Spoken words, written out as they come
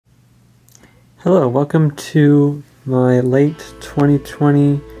Hello, welcome to my late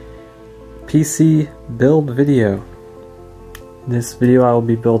 2020 PC build video. In this video I will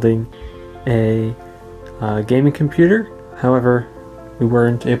be building a gaming computer. However, we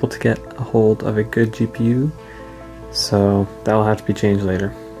weren't able to get a hold of a good GPU, so that will have to be changed later.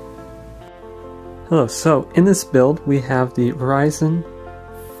 Hello, so in this build we have the Ryzen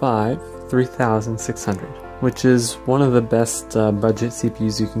 5 3600, which is one of the best budget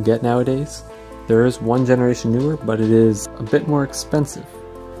CPUs you can get nowadays. There is one generation newer, but it is a bit more expensive.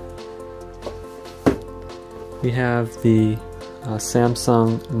 We have the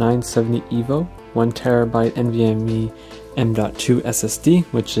Samsung 970 Evo 1TB NVMe M.2 SSD,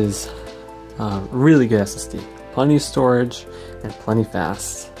 which is really good SSD. Plenty of storage and plenty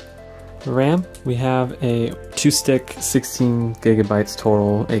fast. RAM, we have a 2-stick 16 GB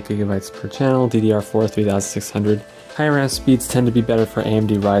total, 8 GB per channel, DDR4 3600. Higher RAM speeds tend to be better for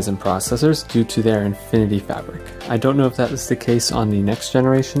AMD Ryzen processors due to their Infinity Fabric. I don't know if that is the case on the next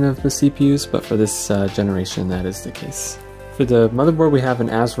generation of the CPUs, but for this generation that is the case. For the motherboard we have an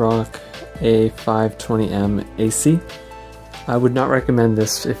AsRock A520M AC. I would not recommend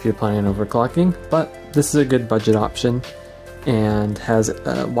this if you're planning on overclocking, but this is a good budget option and has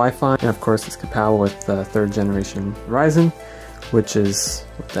Wi-Fi, and of course it's compatible with the 3rd generation Ryzen, which is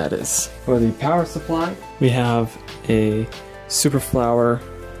what that is. For the power supply, we have a Superflower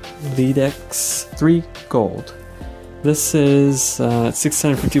Leadex 3 Gold. This is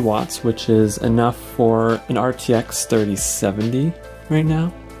 650 watts, which is enough for an RTX 3070 right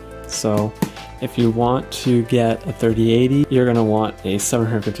now. So if you want to get a 3080, you're going to want a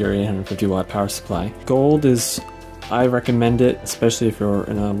 750 or 850 watt power supply. Gold is, I recommend it, especially if you're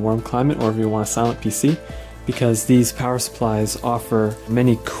in a warm climate or if you want a silent PC, because these power supplies offer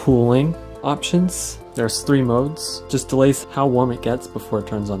many cooling options. There's 3 modes, just delays how warm it gets before it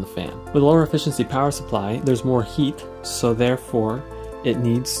turns on the fan. With a lower efficiency power supply, there's more heat, so therefore it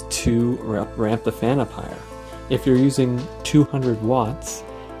needs to ramp the fan up higher. If you're using 200 watts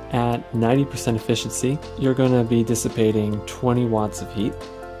at 90% efficiency, you're going to be dissipating 20 watts of heat,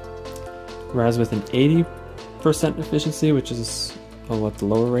 whereas with an 80% efficiency, which is what the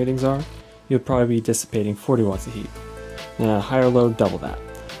lower ratings are, you'll probably be dissipating 40 watts of heat. And at a higher load, double that.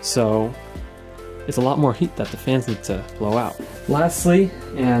 So it's a lot more heat that the fans need to blow out. Lastly,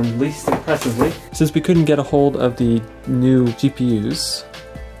 and least impressively, since we couldn't get a hold of the new GPUs,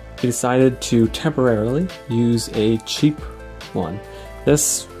 we decided to temporarily use a cheap one.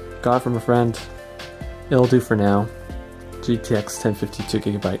 This, got from a friend, it'll do for now. GTX 1050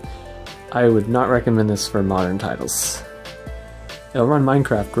 2GB. I would not recommend this for modern titles. It'll run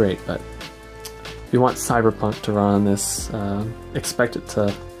Minecraft great, but if you want Cyberpunk to run on this, expect it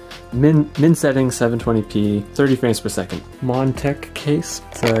to min settings 720p, 30 frames per second. Montech case.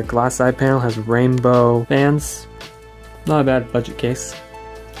 It's a glass side panel, has rainbow fans. Not a bad budget case.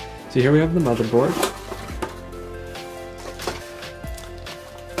 So here we have the motherboard.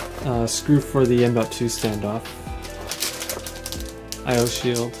 Screw for the M.2 standoff. I/O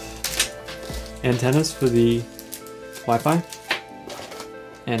shield. Antennas for the Wi-Fi.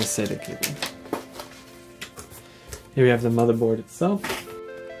 And a SATA cable. Here we have the motherboard itself.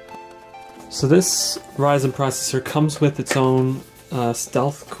 So this Ryzen processor comes with its own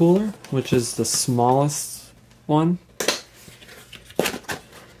stealth cooler, which is the smallest one,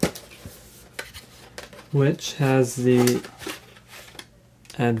 which has the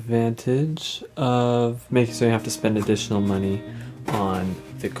advantage of making so you have to spend additional money on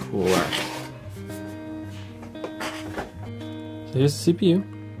the cooler. So here's the CPU.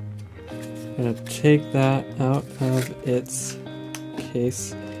 I'm going to take that out of its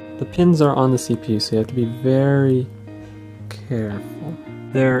case. The pins are on the CPU, so you have to be very careful.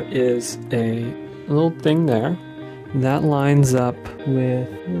 There is a little thing there that lines up with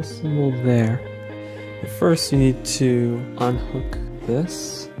a little symbol there. But first you need to unhook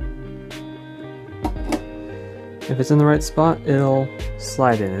this. If it's in the right spot, it'll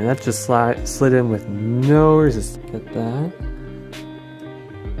slide in, and that just slid in with no resistance. Get that.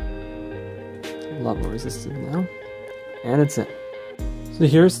 A lot more resistant now. And it's in. So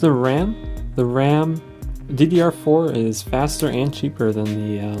here's the RAM. The RAM DDR4 is faster and cheaper than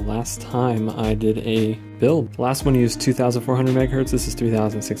the last time I did a build. The last one used 2400 MHz, this is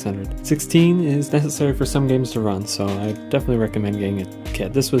 3600. 16 is necessary for some games to run, so I definitely recommend getting a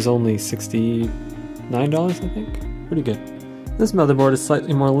kit. This was only $69, I think. Pretty good. This motherboard is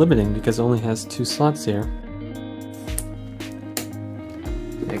slightly more limiting because it only has 2 slots here.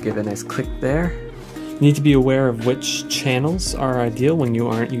 Yeah, give it a nice click there. You need to be aware of which channels are ideal when you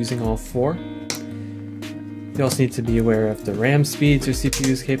aren't using all 4. You also need to be aware of the RAM speeds your CPU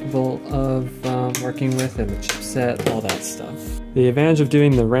is capable of working with, and the chipset, all that stuff. The advantage of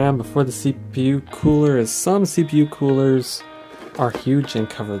doing the RAM before the CPU cooler is some CPU coolers are huge and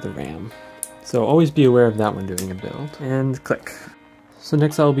cover the RAM. So always be aware of that when doing a build. And click. So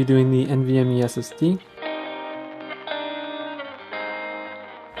next I will be doing the NVMe SSD.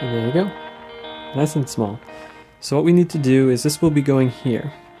 And there you go. Nice and small. So what we need to do is this will be going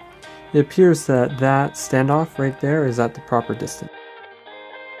here. It appears that that standoff right there is at the proper distance.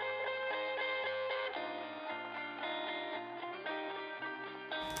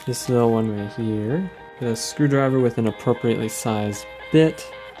 This little one right here. Get a screwdriver with an appropriately sized bit.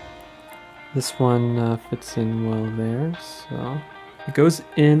 This one fits in well there, so it goes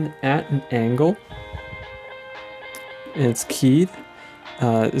in at an angle, and it's keyed.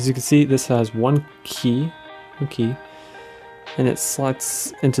 As you can see, this has one key, and it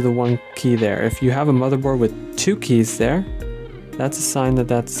slots into the one key there. If you have a motherboard with two keys there, that's a sign that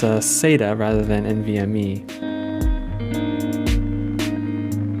that's SATA rather than NVMe.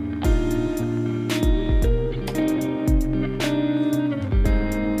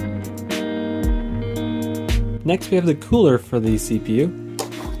 Next we have the cooler for the CPU.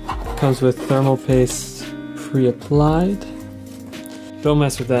 Comes with thermal paste pre-applied. Don't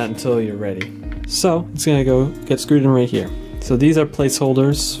mess with that until you're ready. So it's gonna go get screwed in right here. So these are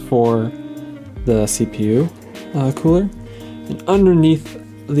placeholders for the CPU cooler. And underneath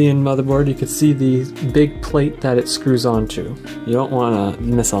the motherboard you can see the big plate that it screws onto. You don't want to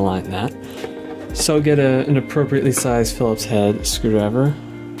misalign that. So get an appropriately sized Phillips head screwdriver,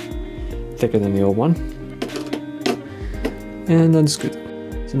 thicker than the old one, and unscrew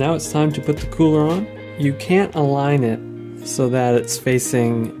it. So now it's time to put the cooler on. You can't align it so that it's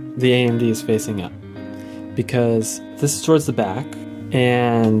facing, the AMD is facing up, because this is towards the back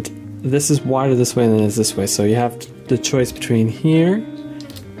and this is wider this way than it is this way, so you have the choice between here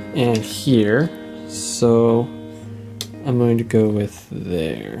and here. So I'm going to go with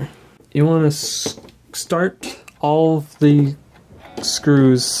there. You want to start all of the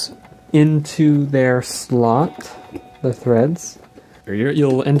screws into their slot, the threads.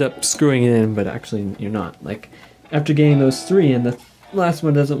 You'll end up screwing it in, but actually you're not. Like, after getting those three in, the last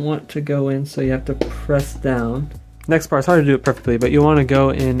one doesn't want to go in, so you have to press down. Next part, it's hard to do it perfectly, but you want to go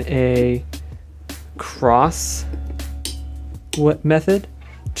in a cross method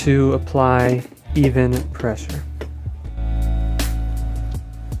to apply even pressure.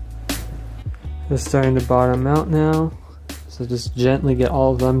 It's starting to bottom out now, so just gently get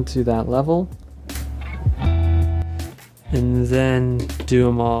all of them to that level. And then do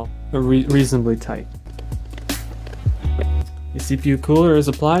them all reasonably tight. The CPU cooler is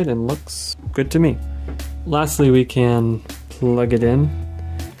applied and looks good to me. Lastly, we can plug it in.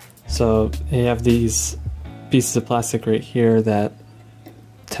 So you have these pieces of plastic right here that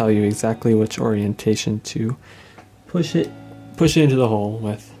tell you exactly which orientation to push it into the hole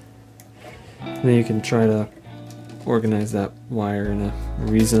with. And then you can try to organize that wire in a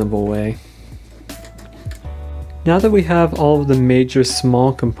reasonable way. Now that we have all of the major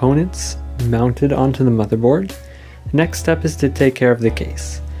small components mounted onto the motherboard, the next step is to take care of the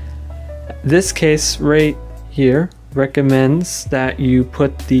case. This case right here recommends that you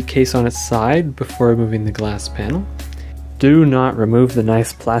put the case on its side before removing the glass panel. Do not remove the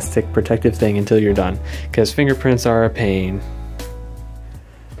nice plastic protective thing until you're done, because fingerprints are a pain.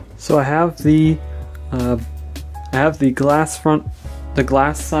 So I have the glass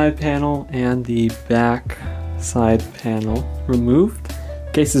side panel and the back side panel removed.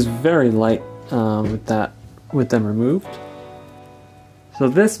 Case is very light with them removed. So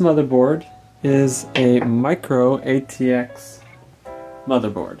this motherboard is a micro ATX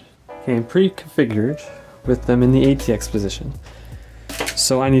motherboard. Came pre-configured with them in the ATX position.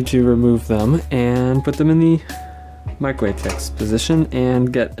 So I need to remove them and put them in the micro ATX position,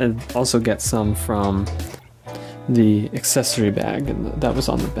 and also get some from the accessory bag that was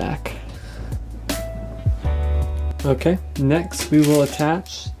on the back. Okay, next we will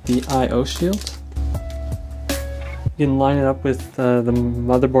attach the I/O shield. You can line it up with the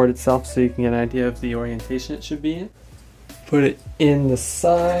motherboard itself so you can get an idea of the orientation it should be in. Put it in the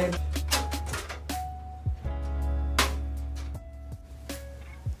side.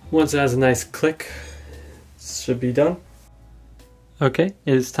 Once it has a nice click, it should be done. Okay,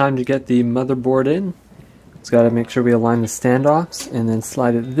 it is time to get the motherboard in. It's got to make sure we align the standoffs and then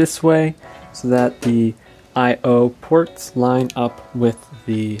slide it this way so that the I/O ports line up with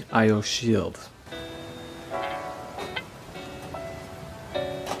the I/O shield.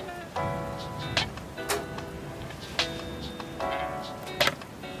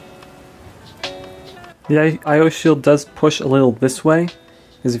 The I/O shield does push a little this way,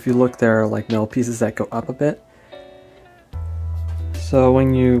 because if you look, there are like metal pieces that go up a bit. So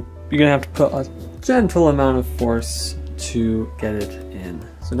when you're gonna have to put a gentle amount of force to get it in.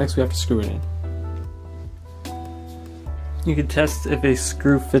 So next we have to screw it in. You can test if a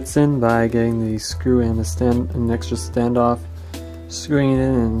screw fits in by getting the screw and an extra standoff, screwing it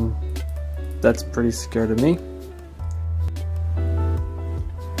in, and that's pretty secure to me.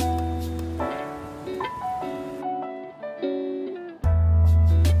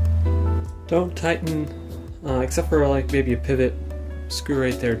 Don't tighten, except for like maybe a pivot screw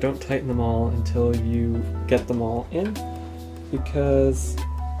right there, don't tighten them all until you get them all in, because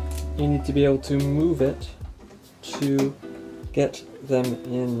you need to be able to move it to get them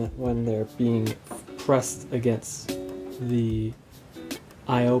in when they're being pressed against the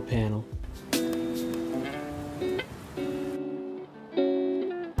I/O panel.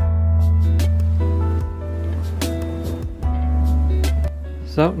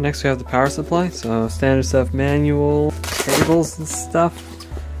 So next we have the power supply. So standard stuff, manual, cables and stuff,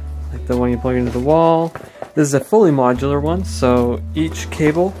 like the one you plug into the wall. This is a fully modular one, so each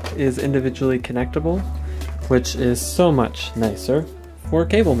cable is individually connectable, which is so much nicer for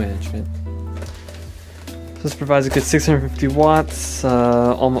cable management. This provides a good 650 watts,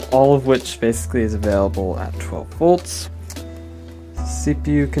 all of which basically is available at 12 volts.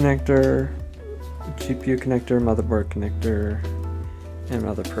 CPU connector, GPU connector, motherboard connector, and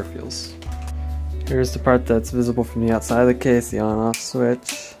other peripherals. Here's the part that's visible from the outside of the case, the on-off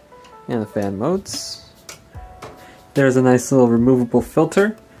switch, and the fan modes. There's a nice little removable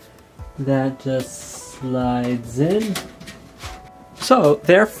filter that just slides in. So,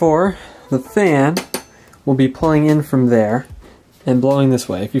 therefore, the fan will be pulling in from there and blowing this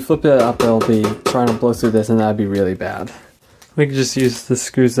way. If you flip it up, it'll be trying to blow through this, and that'd be really bad. We can just use the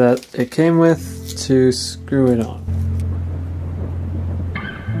screws that it came with to screw it on.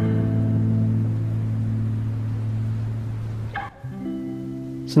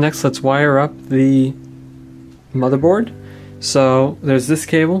 So next, let's wire up the motherboard. So there's this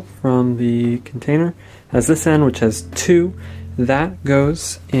cable from the container, it has this end which has two, that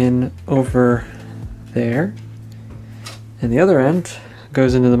goes in over there, and the other end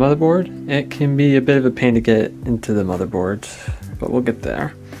goes into the motherboard. It can be a bit of a pain to get into the motherboard, but we'll get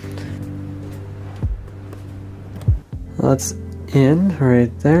there. That's in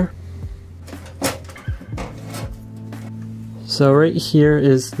right there. So right here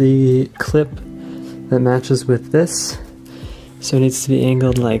is the clip that matches with this. So it needs to be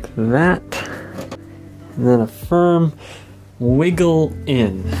angled like that. And then a firm wiggle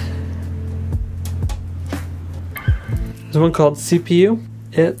in. There's one called CPU.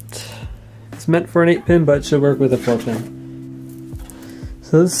 It's meant for an 8-pin, but it should work with a 4-pin.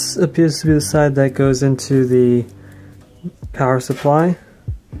 So this appears to be the side that goes into the power supply.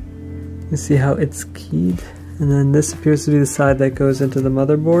 You see how it's keyed? And then this appears to be the side that goes into the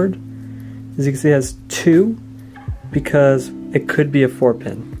motherboard. As you can see, it has two, because it could be a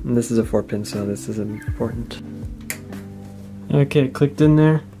 4-pin. And this is a 4-pin, so this is important. Okay, clicked in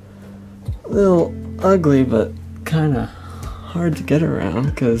there. A little ugly, but kind of hard to get around,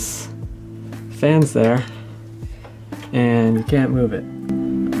 because the fan's there, and you can't move it.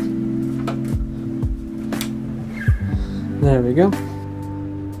 There we go.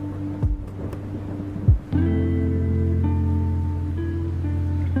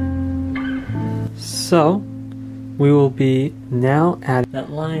 So, we will be now at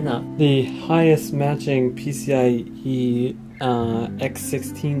that line up. The highest matching PCIe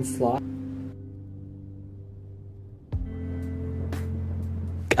X16 slot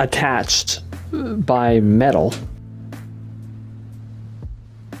attached by metal.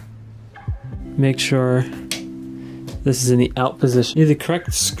 Make sure this is in the out position. You need the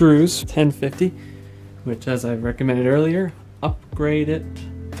correct screws, 1050, which, as I recommended earlier, upgrade it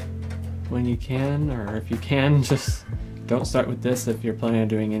when you can, or if you can, just don't start with this if you're planning on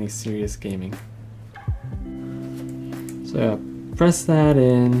doing any serious gaming. So press that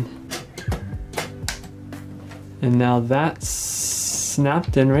in, and now that's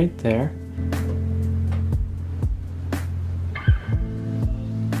snapped in right there.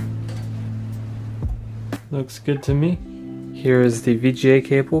 Looks good to me. Here is the VGA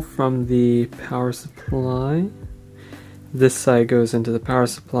cable from the power supply. This side goes into the power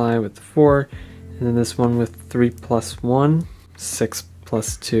supply with the 4, and then this one with 3 plus 1, 6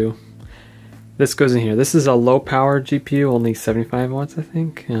 plus 2. This goes in here. This is a low power GPU, only 75 watts I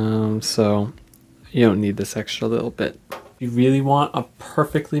think, so you don't need this extra little bit. If you really want a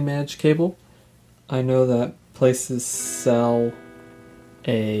perfectly managed cable, I know that places sell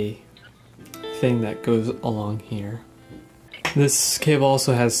a thing that goes along here. This cable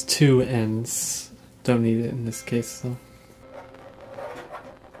also has 2 ends. Don't need it in this case though.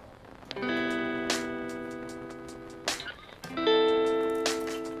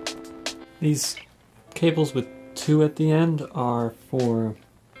 These cables with 2 at the end are for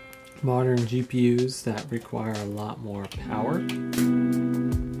modern GPUs that require a lot more power.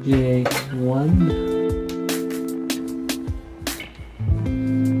 GA1.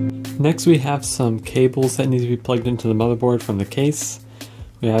 Next we have some cables that need to be plugged into the motherboard from the case.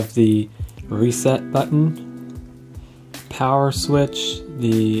 We have the reset button, power switch,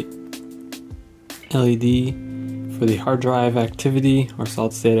 the LED for the hard drive activity or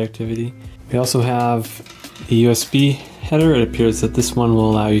solid state activity. We also have the USB header. It appears that this one will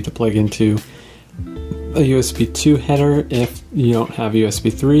allow you to plug into a USB 2 header if you don't have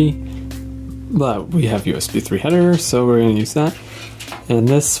USB 3, but we have USB 3 header, so we're going to use that. And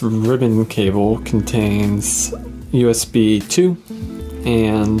this ribbon cable contains USB 2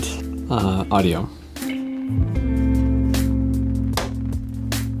 and audio.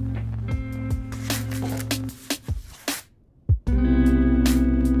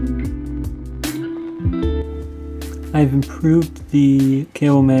 I've improved the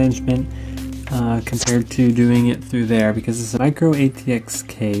cable management compared to doing it through there because it's a micro ATX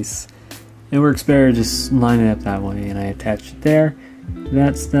case. It works better just line it up that way, and I attach it there.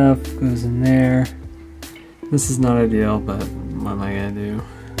 That stuff goes in there. This is not ideal, but what am I gonna do?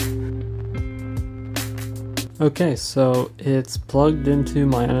 Okay, so it's plugged into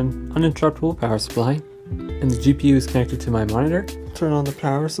my uninterruptible power supply, and the GPU is connected to my monitor. Turn on the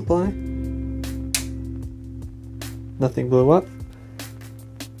power supply. Nothing blew up.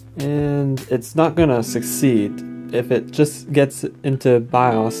 And it's not gonna succeed. If it just gets into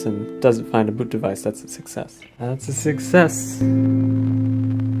BIOS and doesn't find a boot device, that's a success. That's a success.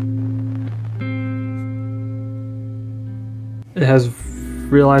 It has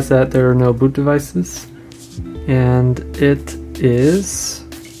realized that there are no boot devices, and it is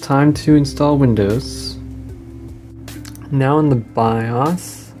time to install Windows. Now in the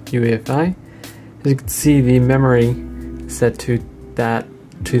BIOS, UEFI, as you can see, the memory is set to that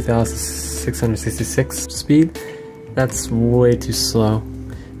 2666 speed. That's way too slow.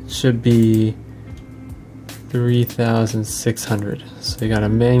 It should be 3600. So you gotta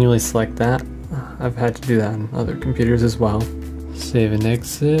manually select that. I've had to do that on other computers as well. Save and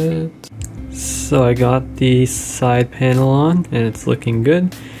exit. So I got the side panel on and it's looking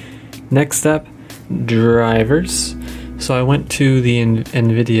good. Next step, drivers. So I went to the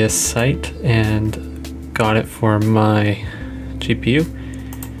NVIDIA site and got it for my GPU.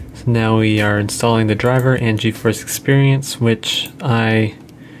 So now we are installing the driver and GeForce Experience, which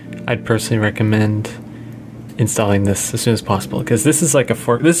I'd personally recommend installing this as soon as possible, because this is like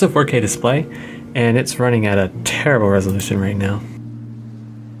this is a 4K display and it's running at a terrible resolution right now.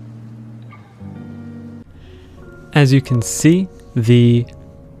 As you can see, the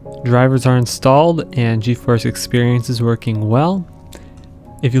drivers are installed and GeForce Experience is working well.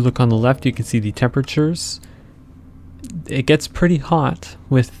 If you look on the left, you can see the temperatures. It gets pretty hot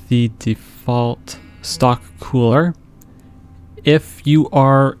with the default stock cooler. If you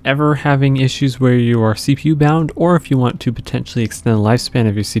are ever having issues where you are CPU bound, or if you want to potentially extend the lifespan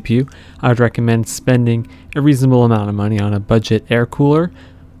of your CPU, I would recommend spending a reasonable amount of money on a budget air cooler.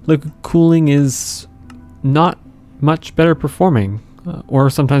 Liquid cooling is not much better performing, or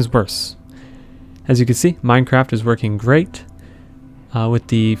sometimes worse. As you can see, Minecraft is working great with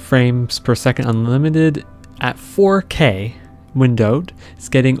the frames per second unlimited. At 4K windowed, it's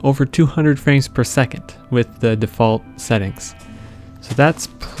getting over 200 frames per second with the default settings. So that's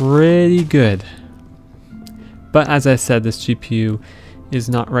pretty good. But as I said, this GPU is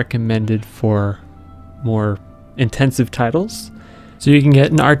not recommended for more intensive titles. So you can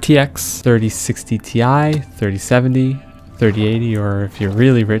get an RTX 3060 Ti, 3070, 3080, or if you're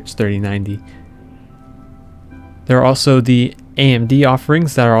really rich, 3090. There are also the AMD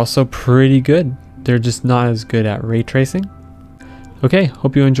offerings that are also pretty good. They're just not as good at ray tracing. Okay,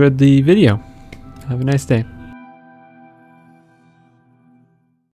 hope you enjoyed the video. Have a nice day.